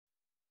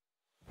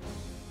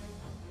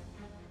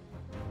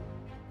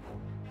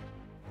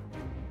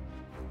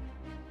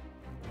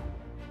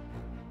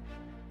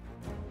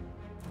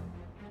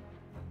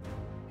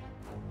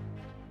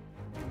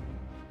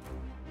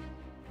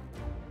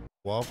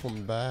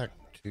Welcome back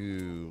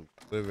to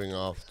Living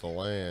Off the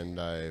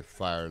Land. I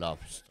fired off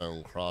a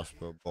stone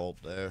crossbow bolt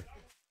there.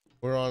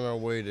 We're on our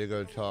way to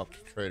go talk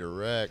to Trader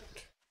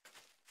Rect.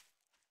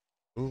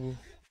 Ooh,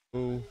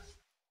 ooh.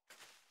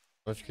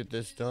 Let's get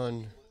this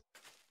done.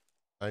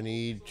 I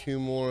need 2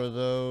 more of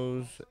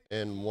those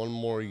and 1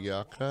 more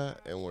yucca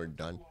and we're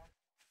done.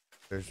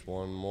 There's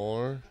 1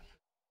 more.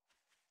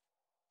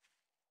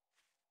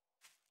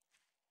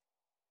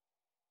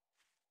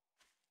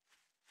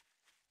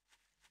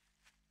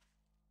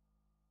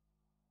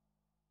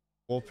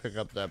 We'll pick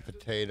up that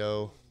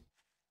potato.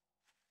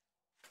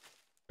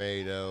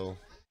 Tomato.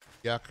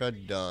 Yucca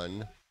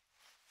done.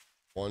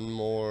 1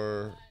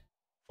 more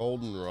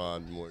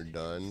goldenrod and we're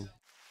done.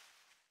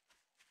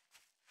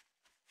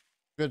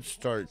 Good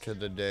start to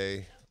the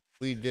day.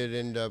 We did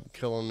end up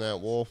killing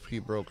that wolf. He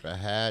broke a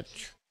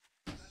hatch.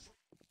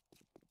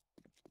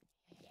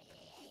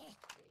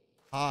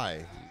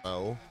 Hi,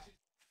 Mo.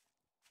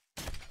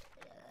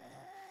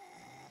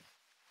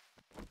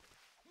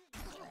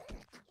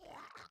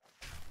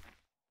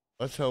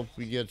 Let's hope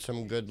we get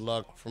some good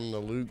luck from the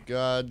loot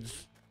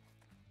gods.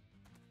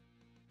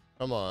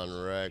 Come on,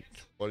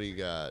 Rect. What do you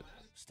got?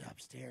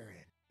 Stop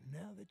staring.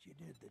 Now that you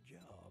did the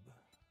job,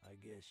 I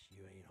guess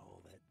you ain't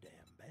all that damn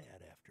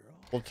bad after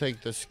all. We'll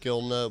take the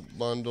skill note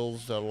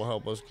bundles. That'll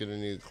help us get a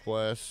new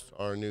quest,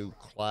 our new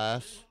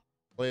class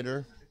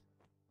later.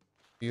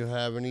 Do you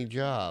have any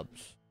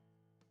jobs?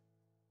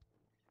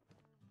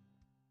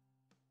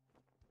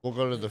 We'll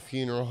go to the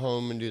funeral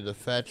home and do the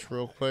fetch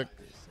real quick.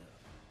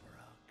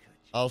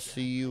 I'll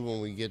see you when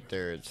we get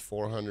there. It's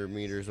 400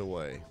 meters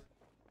away.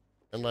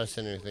 Unless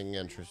anything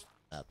interesting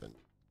happens.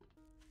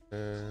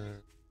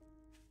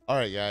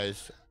 Alright,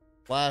 guys.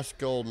 Last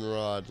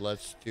goldenrod.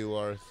 Let's do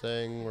our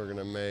thing. We're going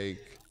to make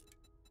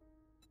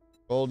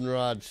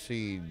goldenrod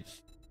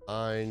seeds.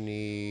 I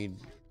need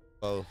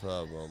both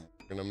of them.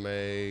 We're going to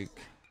make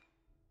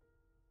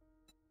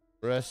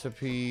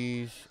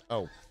recipes.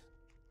 Oh.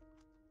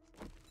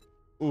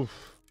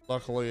 Oof.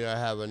 Luckily, I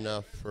have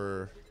enough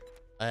for...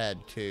 I had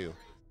 2.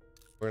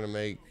 We're going to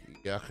make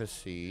yucca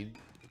seed.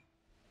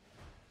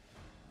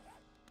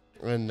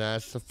 And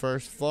that's the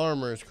first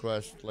farmer's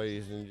quest,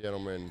 ladies and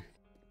gentlemen.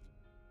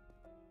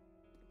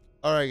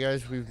 Alright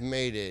guys, we've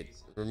made it.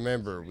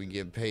 Remember, we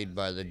get paid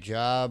by the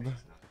job,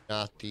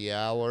 not the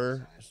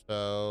hour.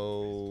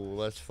 So,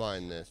 let's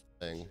find this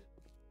thing.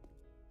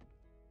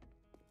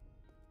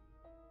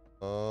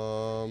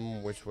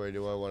 Which way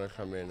do I want to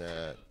come in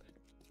at?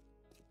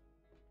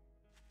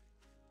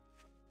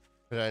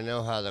 Because I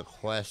know how the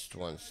quest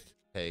wants to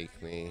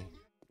take me.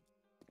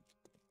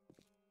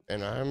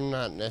 And I'm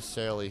not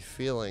necessarily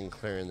feeling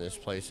clearing this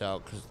place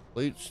out because the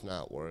loot's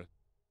not worth.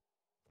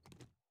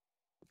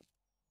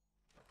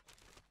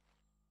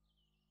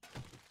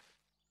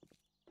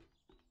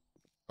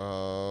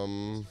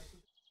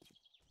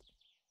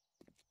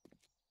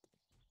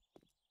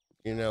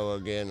 You know,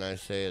 again, I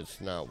say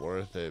it's not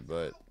worth it,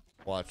 but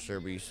watch there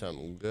be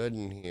something good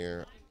in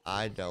here.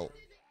 I don't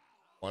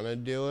want to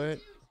do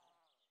it.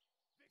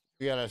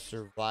 We got a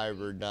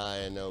survivor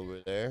dying over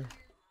there.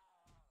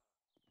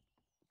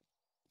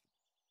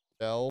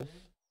 Self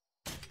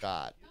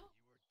shot.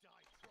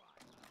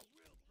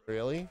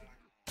 Really?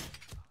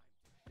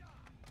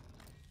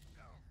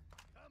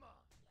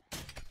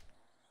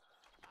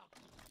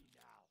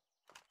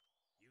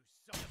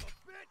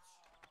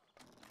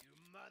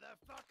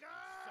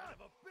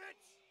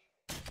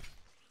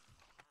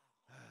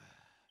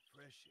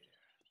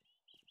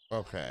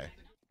 Okay.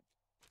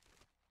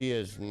 He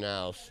is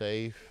now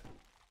safe.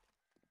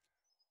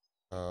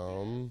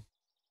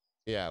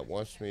 Yeah, it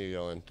wants me to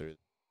go in through.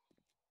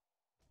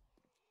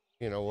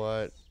 You know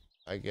what?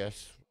 I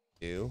guess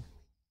we do.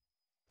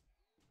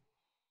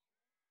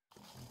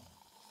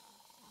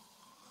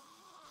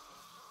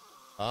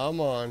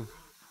 Come on.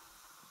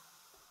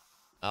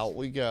 Out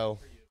we go.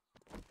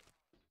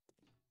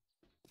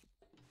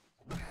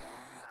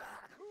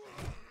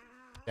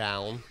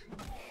 Down.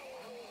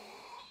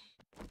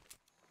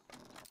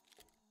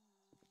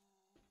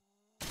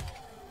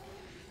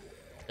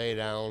 Stay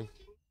down.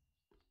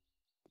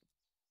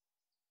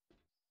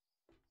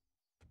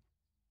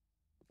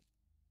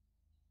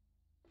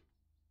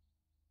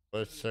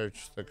 Let's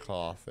search the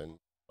coffin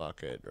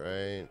bucket,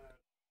 right?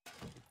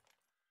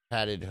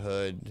 Padded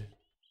hood.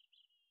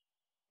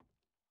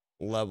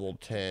 Level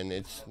 10.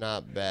 It's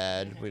not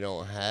bad. We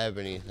don't have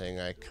anything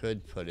I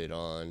could put it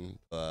on,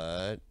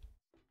 but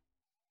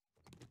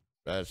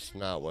that's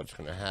not what's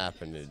going to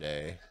happen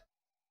today.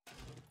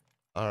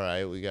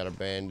 Alright, we got a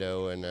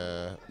bando and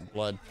a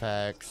blood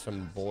pack,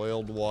 some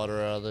boiled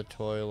water out of the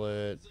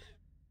toilet.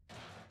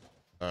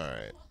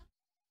 Alright.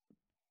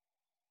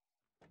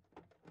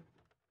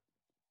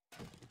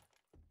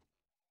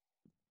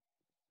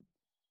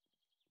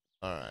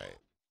 Alright.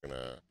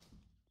 Gonna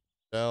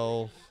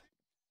sell.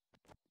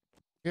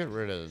 Get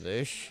rid of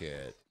this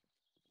shit.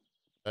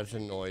 That's a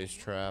noise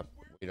trap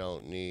we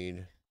don't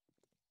need.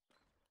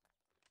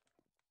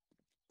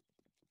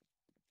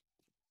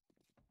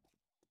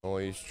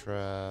 Noise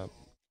trap.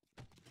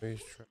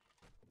 Noise trap.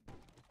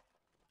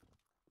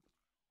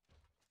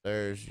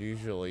 There's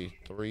usually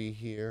 3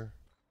 here.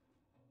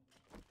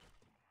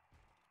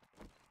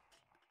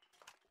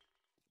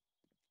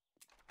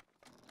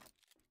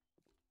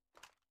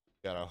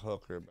 Got a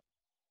hooker.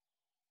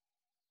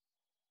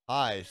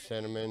 Hi,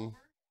 Cinnamon.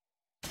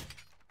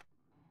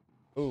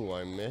 Ooh,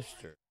 I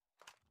missed her.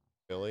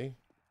 Billy.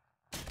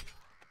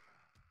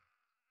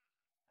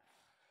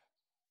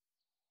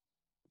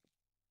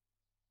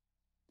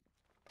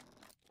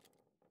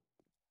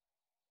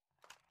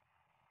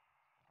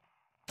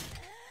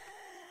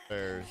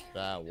 There's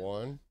that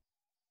one.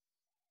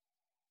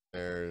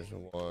 There's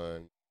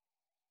one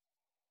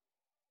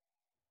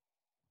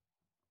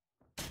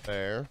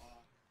there.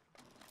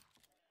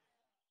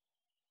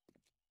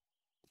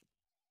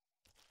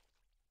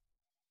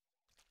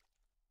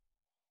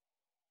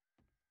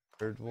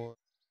 Third one.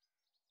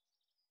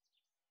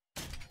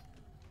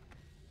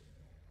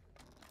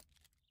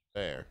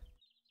 There.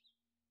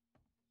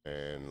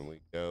 And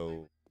we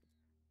go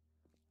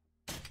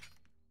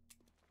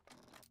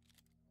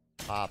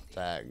pop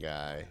that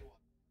guy.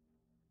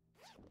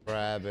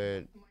 Grab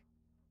it.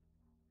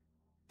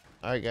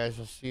 Alright guys,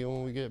 I'll see you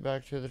when we get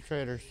back to the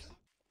traders.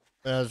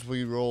 As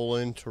we roll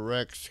into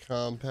Rex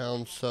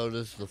compound, so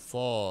does the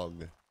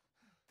fog.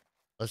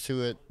 Let's see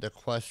what the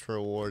quest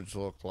rewards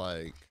look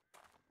like.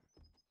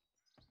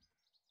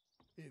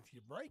 If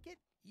you break it,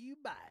 you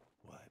buy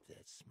it. Wipe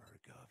that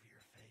smirk off your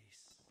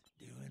face.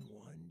 Doing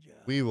one job.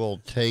 We will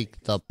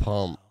take the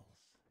pump.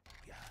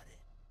 Got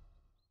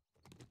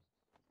it.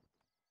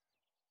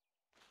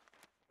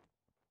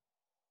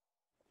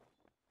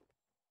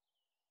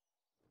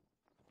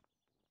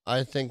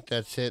 I think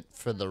that's it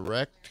for the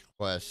wrecked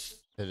quest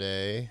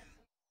today.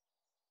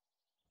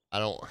 I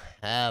don't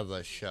have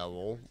a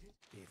shovel.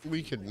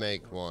 We could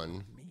make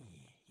one.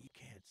 You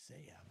can't say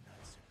I'm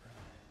not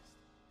surprised.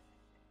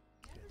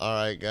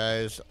 Alright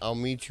guys, I'll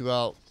meet you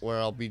out where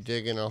I'll be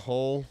digging a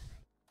hole.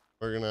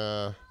 We're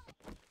gonna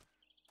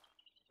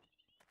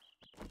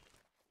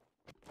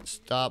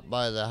stop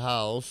by the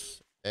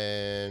house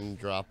and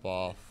drop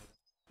off.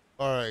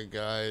 Alright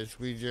guys,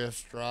 we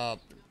just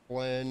dropped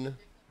Gwen.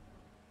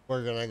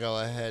 We're gonna go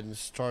ahead and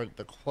start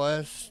the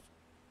quest.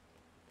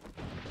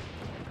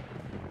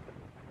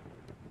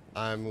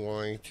 I'm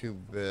going to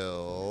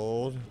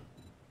build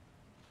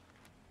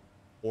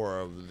 4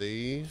 of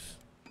these.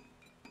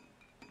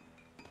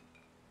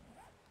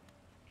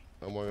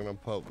 And we're gonna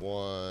put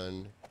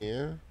 1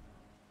 here.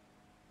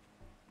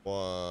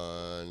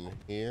 1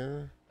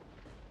 here.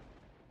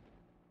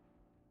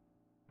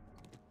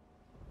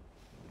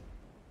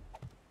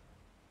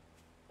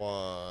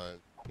 One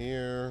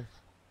here.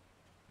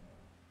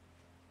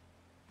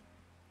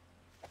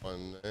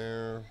 1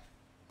 there.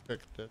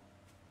 Picked it.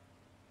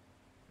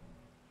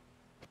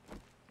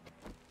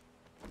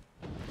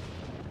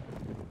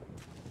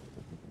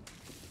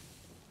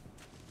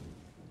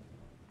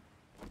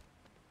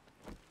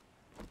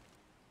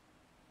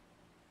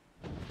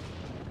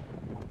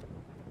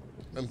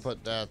 And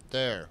put that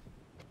there.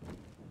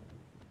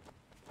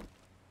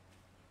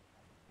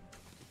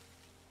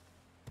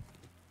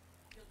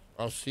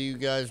 I'll see you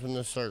guys when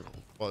the circle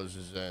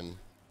closes in.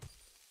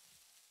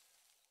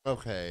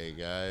 Okay,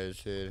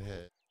 guys, it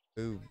has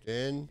moved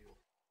in,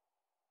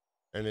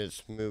 and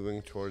it's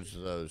moving towards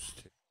those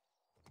 2.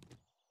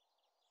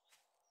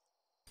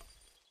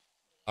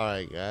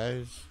 Alright,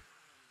 guys.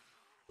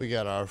 We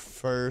got our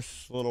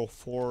first little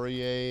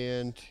foray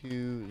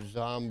into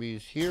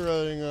zombies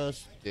heroing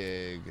us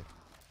dig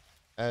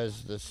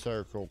as the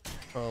circle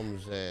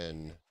comes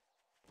in.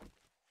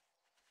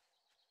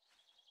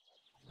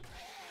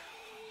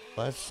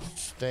 Let's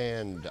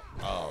stand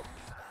up.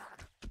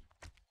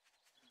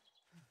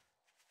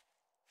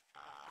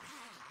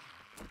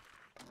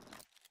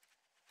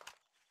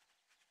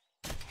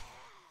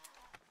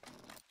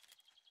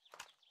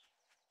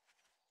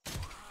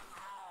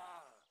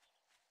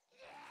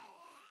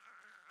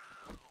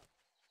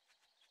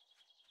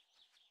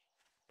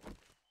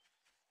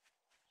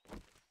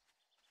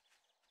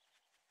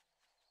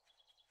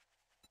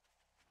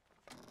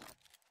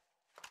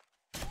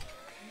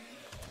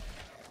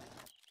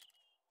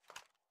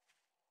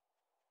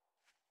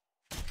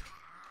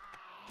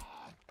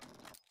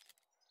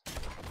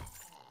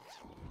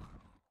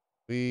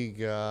 We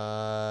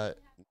got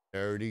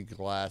dirty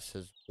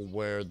glasses. We'll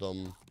wear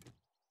them.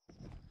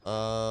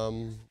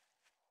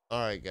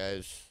 Alright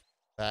guys.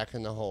 Back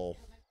in the hole.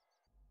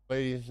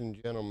 Ladies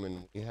and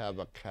gentlemen, we have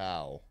a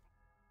cow.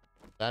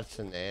 That's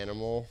an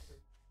animal.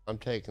 I'm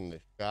taking the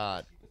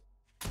shot.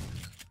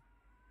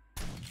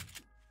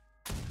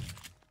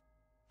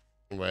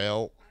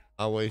 Well,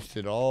 I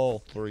wasted all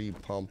 3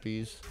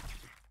 pumpies.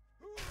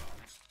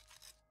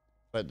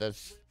 But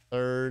that's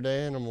 3rd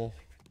animal.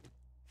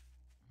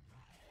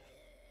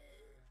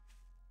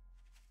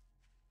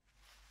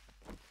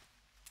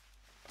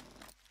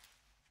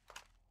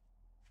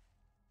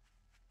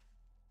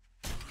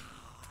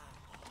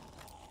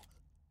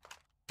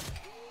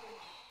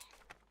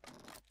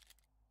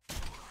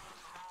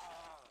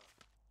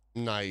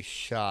 Nice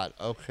shot.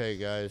 Okay,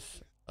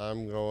 guys.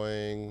 I'm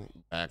going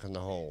back in the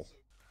hole.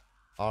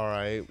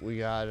 Alright, we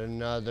got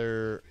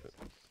another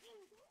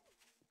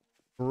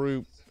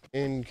group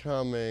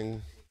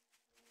incoming.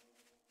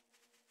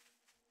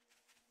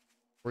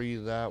 3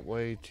 that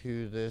way,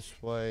 2 this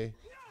way.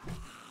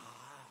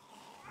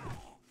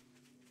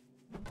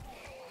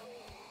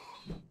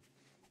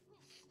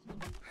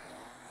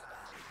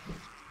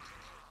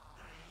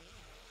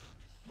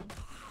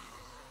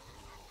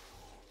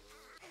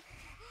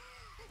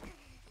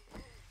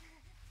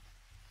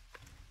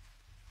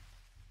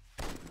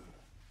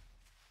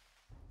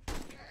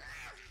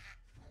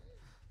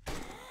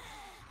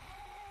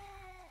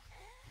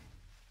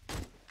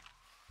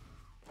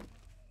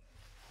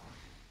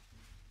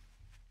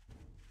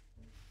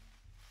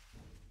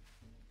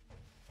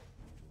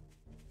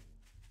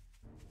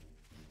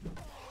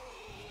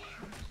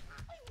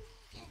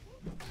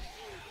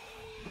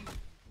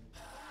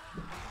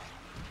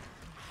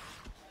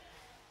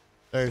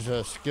 There's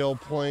a skill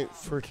point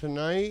for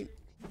tonight.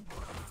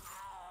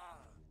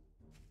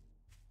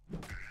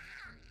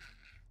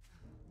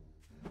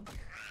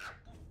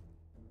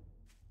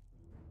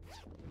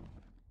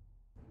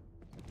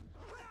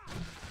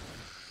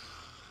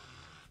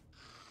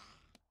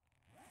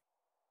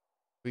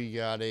 We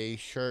got a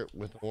shirt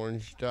with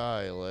orange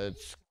dye.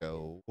 Let's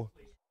go. All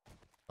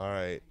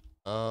right.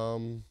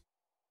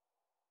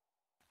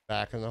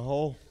 Back in the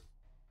hole.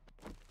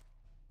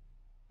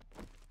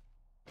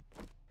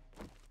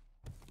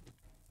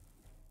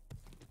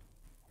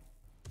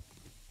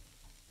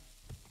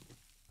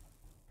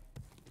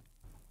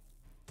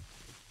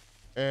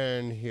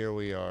 And here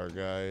we are,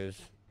 guys.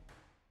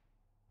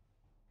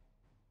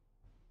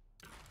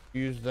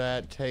 Use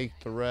that, take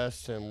the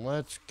rest, and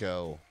let's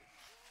go.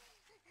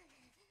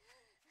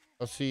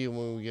 I'll see you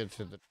when we get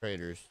to the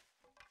traders.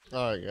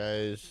 Alright,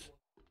 guys.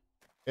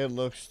 It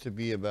looks to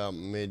be about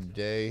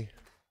midday.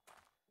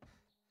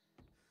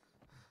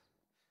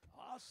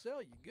 I'll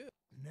sell you good.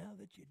 Now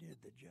that you did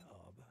the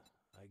job,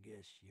 I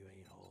guess you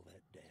ain't all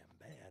that damn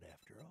bad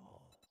after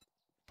all.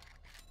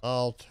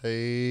 I'll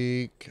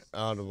take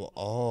out of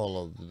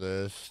all of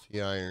this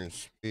the iron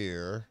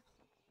spear.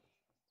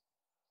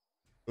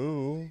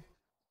 Ooh.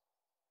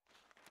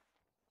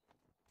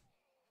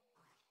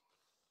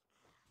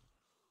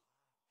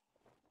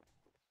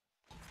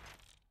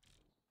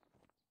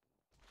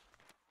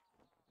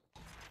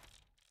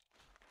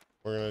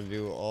 We're gonna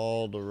do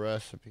all the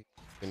recipes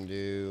we can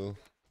do.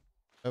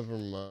 Never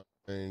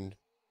mind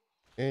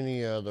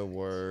any other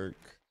work.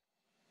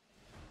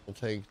 We'll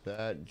take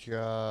that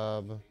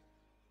job.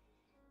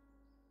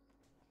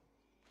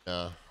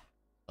 Nah.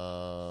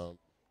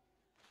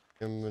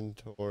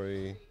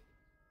 Inventory.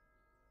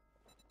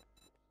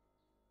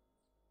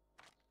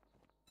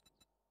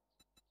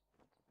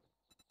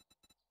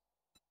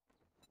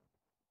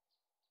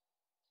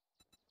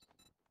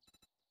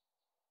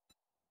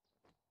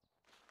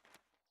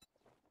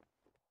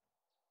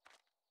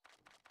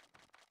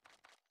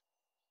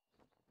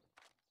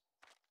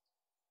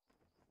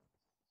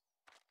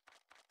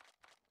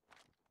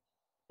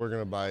 We're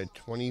gonna buy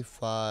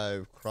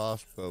 25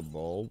 crossbow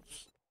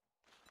bolts.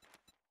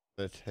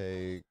 Gonna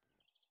take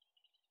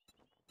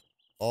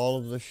all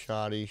of the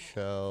shoddy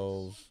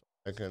shells.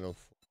 I can afford.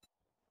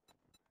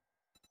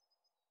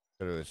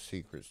 Go to a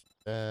secret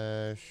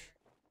stash.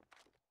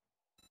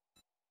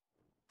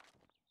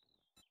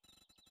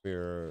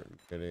 We're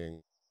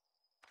getting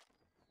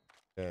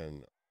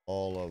 10.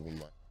 All of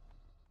them.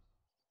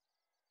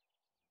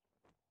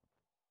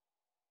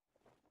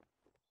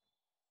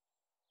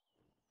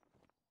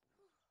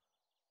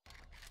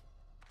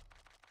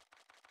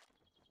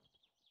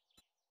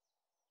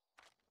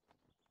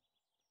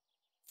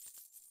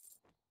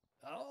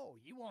 Oh,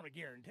 you want a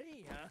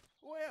guarantee, huh?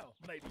 Well,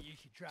 maybe you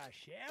should try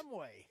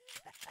Shamway.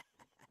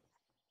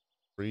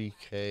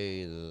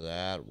 3K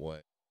that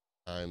way.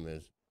 Time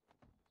is.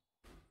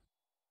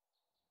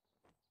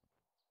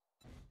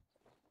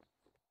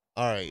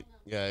 Alright,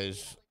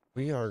 guys.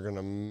 We are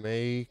gonna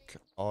make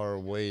our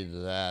way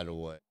that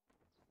way.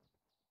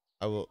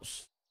 I will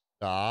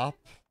stop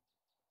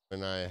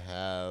when I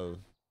have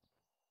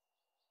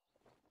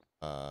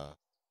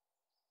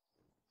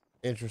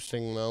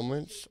interesting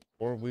moments,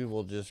 or we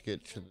will just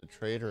get to the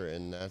trader,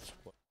 and that's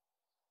what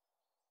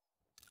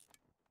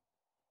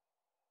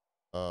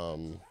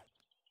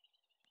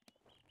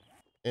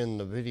in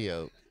the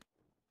video.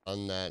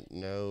 On that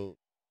note,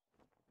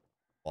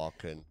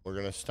 walking, we're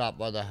gonna stop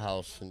by the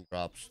house and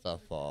drop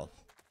stuff off.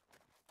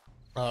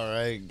 All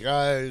right,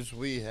 guys,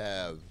 we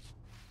have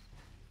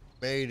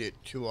made it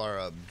to our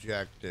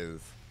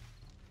objective.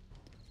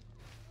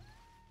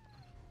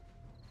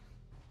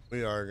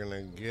 We are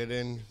gonna get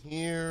in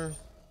here.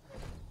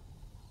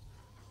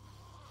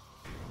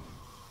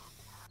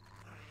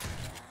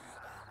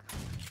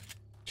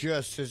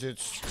 Just as it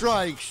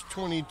strikes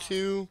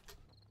 22,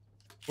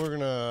 we're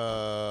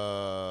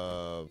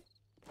gonna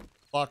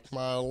fuck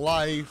my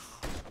life,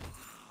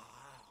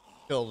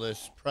 kill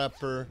this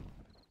prepper,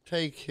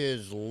 take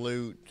his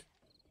loot,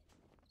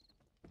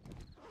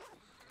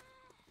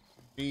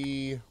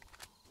 reload.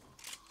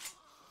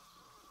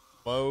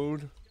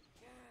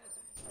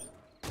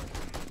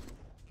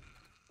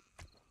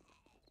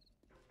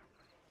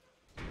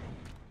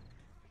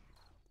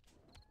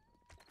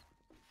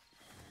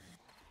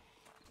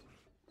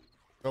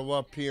 go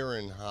up here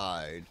and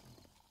hide.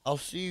 I'll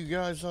see you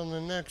guys on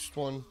the next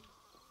one.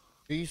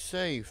 Be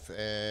safe,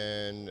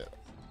 and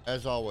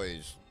as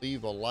always,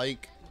 leave a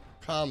like,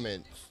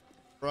 comment,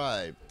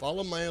 subscribe,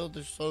 follow my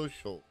other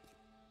social.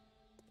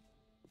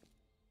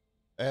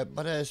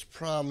 But as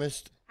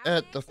promised,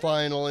 at the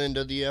final end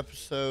of the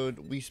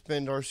episode, we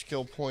spend our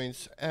skill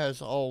points.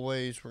 As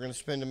always, we're going to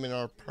spend them in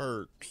our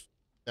perks.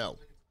 No.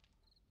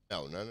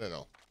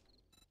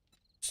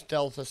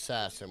 Stealth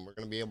Assassin. We're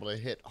going to be able to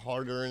hit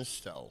harder in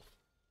stealth.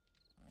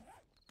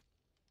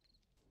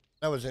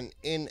 That was an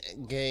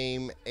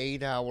in-game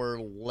 8-hour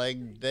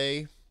leg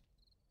day.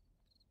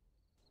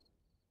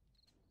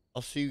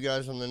 I'll see you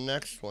guys on the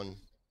next one.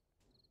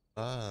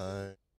 Bye.